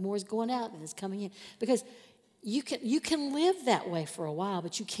 no more is going out than is coming in. Because you can live that way for a while,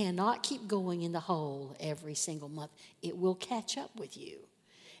 but you cannot keep going in the hole every single month. It will catch up with you.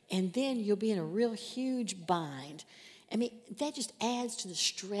 And then you'll be in a real huge bind. I mean, that just adds to the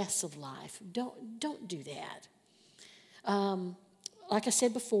stress of life. Don't do that. Like I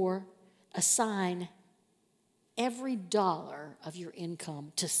said before, assign every dollar of your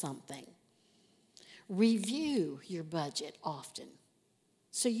income to something. Review your budget often,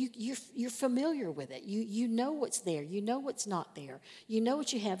 so you're familiar with it. You know what's there. You know what's not there. You know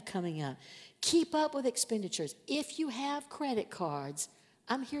what you have coming up. Keep up with expenditures. If you have credit cards,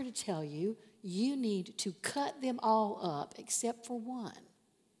 I'm here to tell you, you need to cut them all up except for one.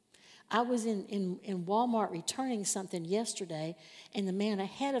 I was in Walmart returning something yesterday, and the man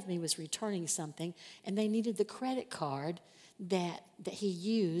ahead of me was returning something, and they needed the credit card that he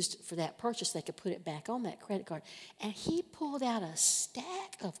used for that purchase. They could put it back on that credit card. And he pulled out a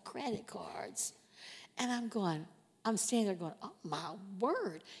stack of credit cards, and I'm standing there going, oh, my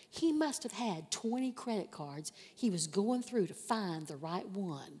word. He must have had 20 credit cards he was going through to find the right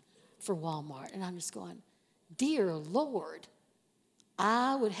one for Walmart. And I'm just going, dear Lord,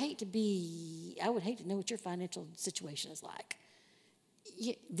 I would hate to know what your financial situation is like.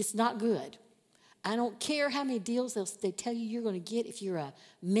 It's not good. I don't care how many deals they tell you you're going to get if you're a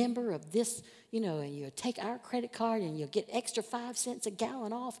member of this, and you take our credit card and you'll get extra 5 cents a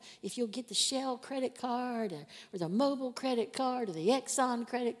gallon off if you'll get the Shell credit card or the Mobil credit card or the Exxon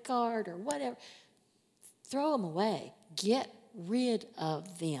credit card or whatever. Throw them away. Get rid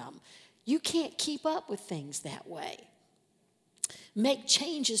of them. You can't keep up with things that way. Make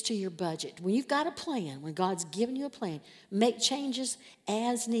changes to your budget. When you've got a plan, when God's given you a plan, make changes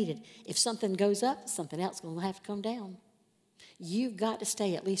as needed. If something goes up, something else is going to have to come down. You've got to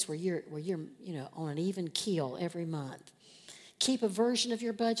stay at least where you're on an even keel every month. Keep a version of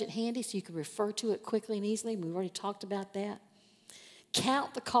your budget handy so you can refer to it quickly and easily. We've already talked about that.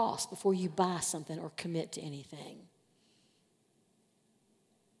 Count the cost before you buy something or commit to anything.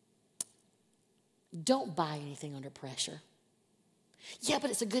 Don't buy anything under pressure. Yeah, but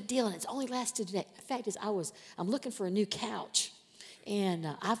it's a good deal and it's only lasted today. The fact is, I'm looking for a new couch, and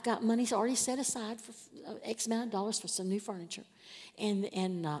I've got money already set aside for X amount of dollars for some new furniture. And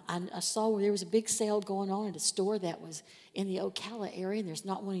I saw where there was a big sale going on at a store that was in the Ocala area, and there's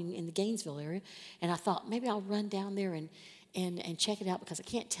not one in the Gainesville area. And I thought maybe I'll run down there and check it out, because I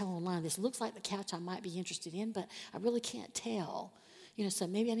can't tell online. This looks like the couch I might be interested in, but I really can't tell. So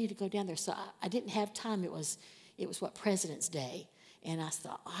maybe I need to go down there. So I didn't have time. It was President's Day. And I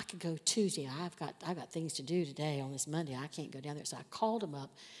thought, I could go Tuesday. I've got things to do today on this Monday. I can't go down there. So I called them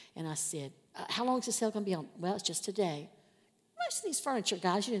up, and I said, how long is the sale going to be on? Well, it's just today. Most of these furniture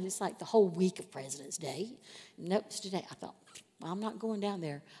guys, it's like the whole week of President's Day. Nope, it's today. I thought, well, I'm not going down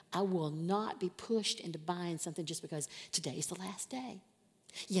there. I will not be pushed into buying something just because today's the last day.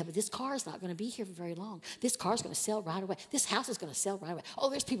 Yeah, but this car is not going to be here for very long. This car is going to sell right away. This house is going to sell right away.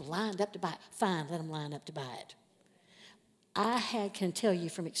 Oh, there's people lined up to buy it. Fine, let them line up to buy it. Can tell you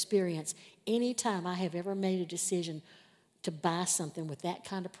from experience, anytime I have ever made a decision to buy something with that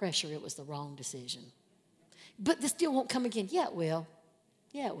kind of pressure, it was the wrong decision. But this deal won't come again. Yeah, it will.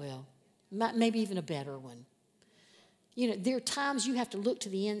 Yeah, it will. Maybe even a better one. There are times you have to look to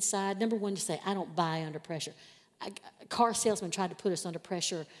the inside. Number one, to say, I don't buy under pressure. a car salesman tried to put us under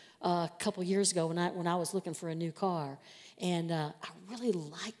pressure a couple years ago when I was looking for a new car. And I really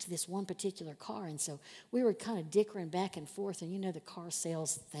liked this one particular car. And so we were kind of dickering back and forth. And the car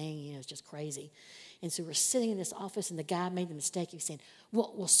sales thing, is just crazy. And so we're sitting in this office, and the guy made the mistake. He was saying,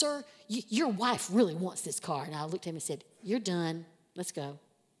 well, sir, your wife really wants this car. And I looked at him and said, you're done. Let's go.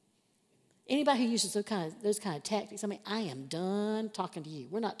 Anybody who uses those kind of tactics, I am done talking to you.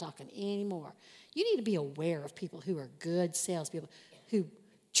 We're not talking anymore. You need to be aware of people who are good salespeople who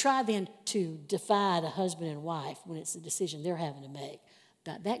try then to defy the husband and wife when it's a decision they're having to make.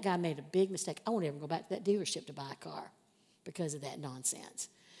 That guy made a big mistake. I won't ever go back to that dealership to buy a car because of that nonsense.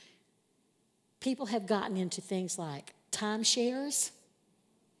 People have gotten into things like timeshares,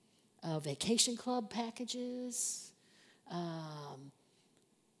 vacation club packages. I'm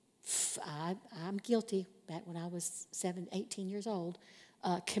guilty back when I was 18 years old,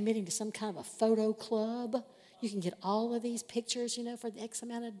 committing to some kind of a photo club. You can get all of these pictures, for the X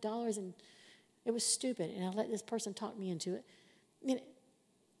amount of dollars, and it was stupid. And I let this person talk me into it.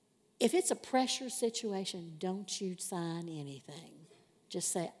 If it's a pressure situation, don't you sign anything.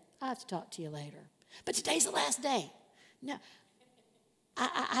 Just say, I'll have to talk to you later. But today's the last day. No.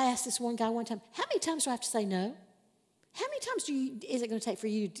 I asked this one guy one time, how many times do I have to say no? How many times is it going to take for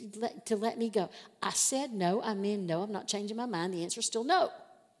you to let me go? I said no. I mean no. I'm not changing my mind. The answer is still no.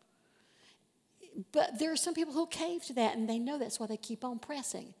 But there are some people who'll cave to that, and they know that's why they keep on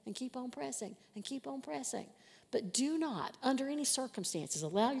pressing and keep on pressing and keep on pressing. But do not, under any circumstances,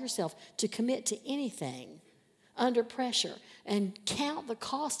 allow yourself to commit to anything under pressure, and count the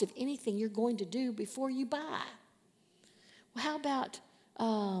cost of anything you're going to do before you buy. Well, how about a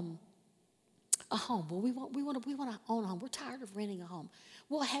home? Well, we want to own a home. We're tired of renting a home.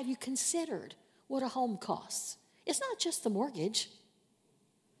 Well, have you considered what a home costs? It's not just the mortgage.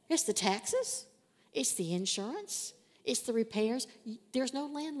 It's the taxes. It's the insurance. It's the repairs. There's no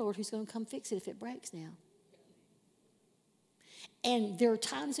landlord who's going to come fix it if it breaks now. And there are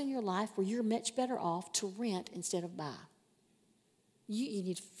times in your life where you're much better off to rent instead of buy. You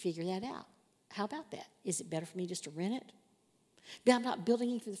need to figure that out. How about that? Is it better for me just to rent it? But I'm not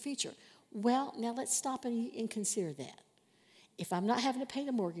building it for the future. Well, now let's stop and consider that. If I'm not having to pay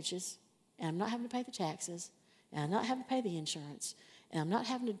the mortgages, and I'm not having to pay the taxes, and I'm not having to pay the insurance, and I'm not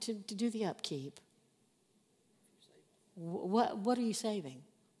having to do the upkeep, what are you saving?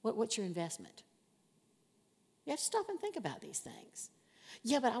 What's your investment? You have to stop and think about these things.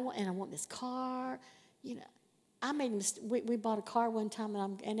 Yeah, but I want this car. I made a mistake. We bought a car one time,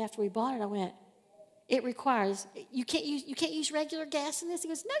 and after we bought it, I went, it requires, you can't use regular gas in this? He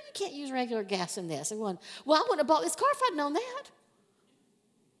goes, no, you can't use regular gas in this. I went, well, I wouldn't have bought this car if I'd known that.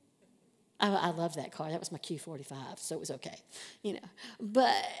 I love that car. That was my Q45, so it was okay.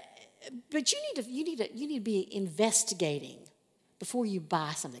 But you need to be investigating before you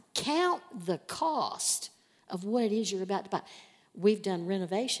buy something. Count the cost of what it is you're about to buy. We've done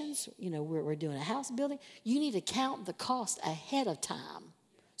renovations. We're doing a house building. You need to count the cost ahead of time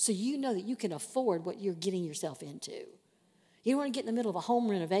so you know that you can afford what you're getting yourself into. You don't want to get in the middle of a home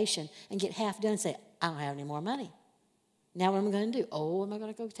renovation and get half done and say, I don't have any more money. Now what am I going to do? Oh, am I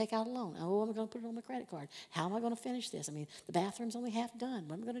going to go take out a loan? Oh, am I going to put it on my credit card? How am I going to finish this? The bathroom's only half done.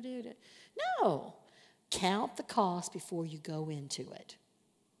 What am I going to do? No. Count the cost before you go into it.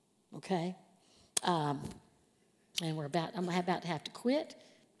 Okay? And I'm about to have to quit.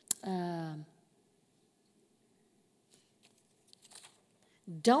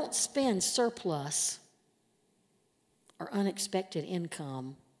 Don't spend surplus or unexpected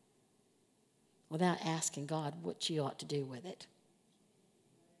income without asking God what you ought to do with it.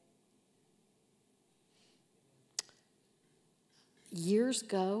 Years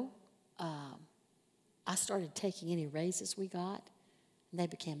ago, I started taking any raises we got, and they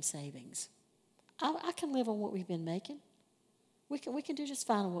became savings. I can live on what we've been making. We can do just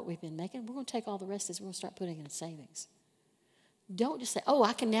fine on what we've been making. We're going to take all the rest of this. We're going to start putting it in savings. Don't just say, oh,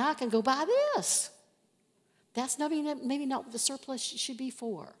 I can go buy this. That's maybe not what the surplus should be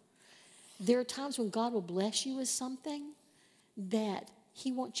for. There are times when God will bless you with something that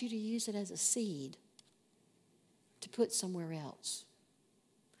he wants you to use it as a seed to put somewhere else.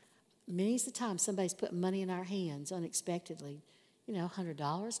 Many's the time somebody's put money in our hands unexpectedly, $100,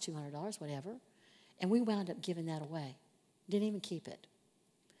 $200, whatever, and we wound up giving that away. Didn't even keep it.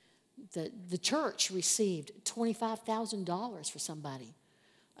 The church received $25,000 for somebody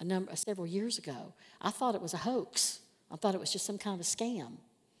several years ago. I thought it was a hoax. I thought it was just some kind of a scam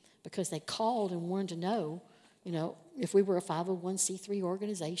because they called and wanted to know if we were a 501c3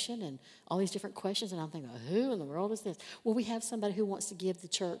 organization and all these different questions, and I'm thinking, who in the world is this? Well, we have somebody who wants to give the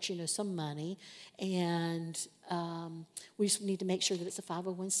church, some money, and we just need to make sure that it's a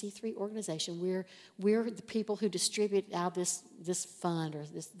 501c3 organization. We're the people who distribute out this fund or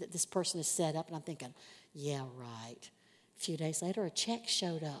this person is set up, and I'm thinking, yeah, right. A few days later, a check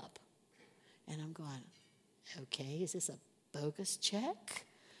showed up, and I'm going, okay, is this a bogus check?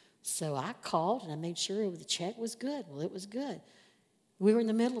 So I called and I made sure the check was good. Well, it was good. We were in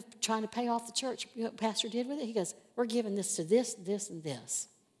the middle of trying to pay off the church. You know what Pastor did with it? He goes, we're giving this to this, this, and this.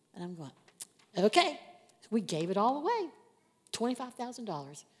 And I'm going, okay. So we gave it all away,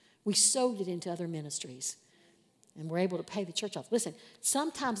 $25,000. We sowed it into other ministries, and we're able to pay the church off. Listen,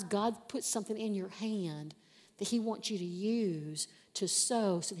 sometimes God puts something in your hand that he wants you to use to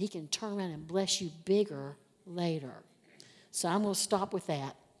sow so that he can turn around and bless you bigger later. So I'm going to stop with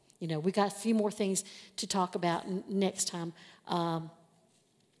that. We got a few more things to talk about next time.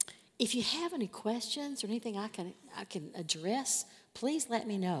 If you have any questions or anything I can address, please let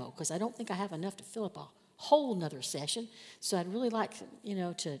me know, because I don't think I have enough to fill up a whole nother session. So I'd really like,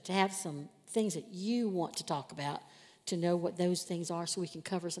 to have some things that you want to talk about, to know what those things are so we can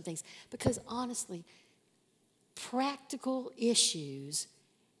cover some things. Because honestly, practical issues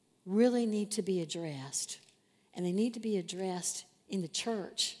really need to be addressed. And they need to be addressed in the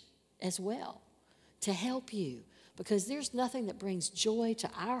church as well, to help you, because there's nothing that brings joy to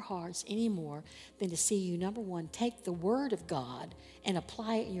our hearts anymore than to see you, number one, take the Word of God and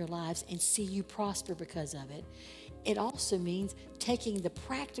apply it in your lives and see you prosper because of it. It also means taking the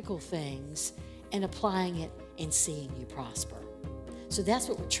practical things and applying it and seeing you prosper. So that's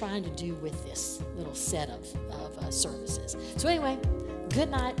what we're trying to do with this little set of services. So anyway,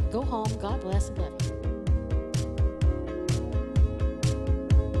 good night, go home, God bless and love you.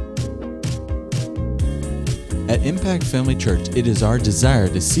 At Impact Family Church, it is our desire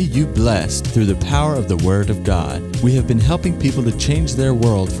to see you blessed through the power of the Word of God. We have been helping people to change their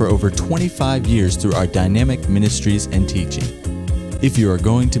world for over 25 years through our dynamic ministries and teaching. If you are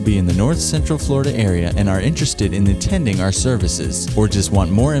going to be in the North Central Florida area and are interested in attending our services, or just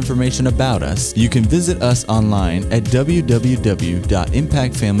want more information about us, you can visit us online at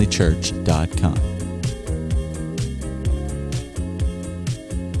www.impactfamilychurch.com.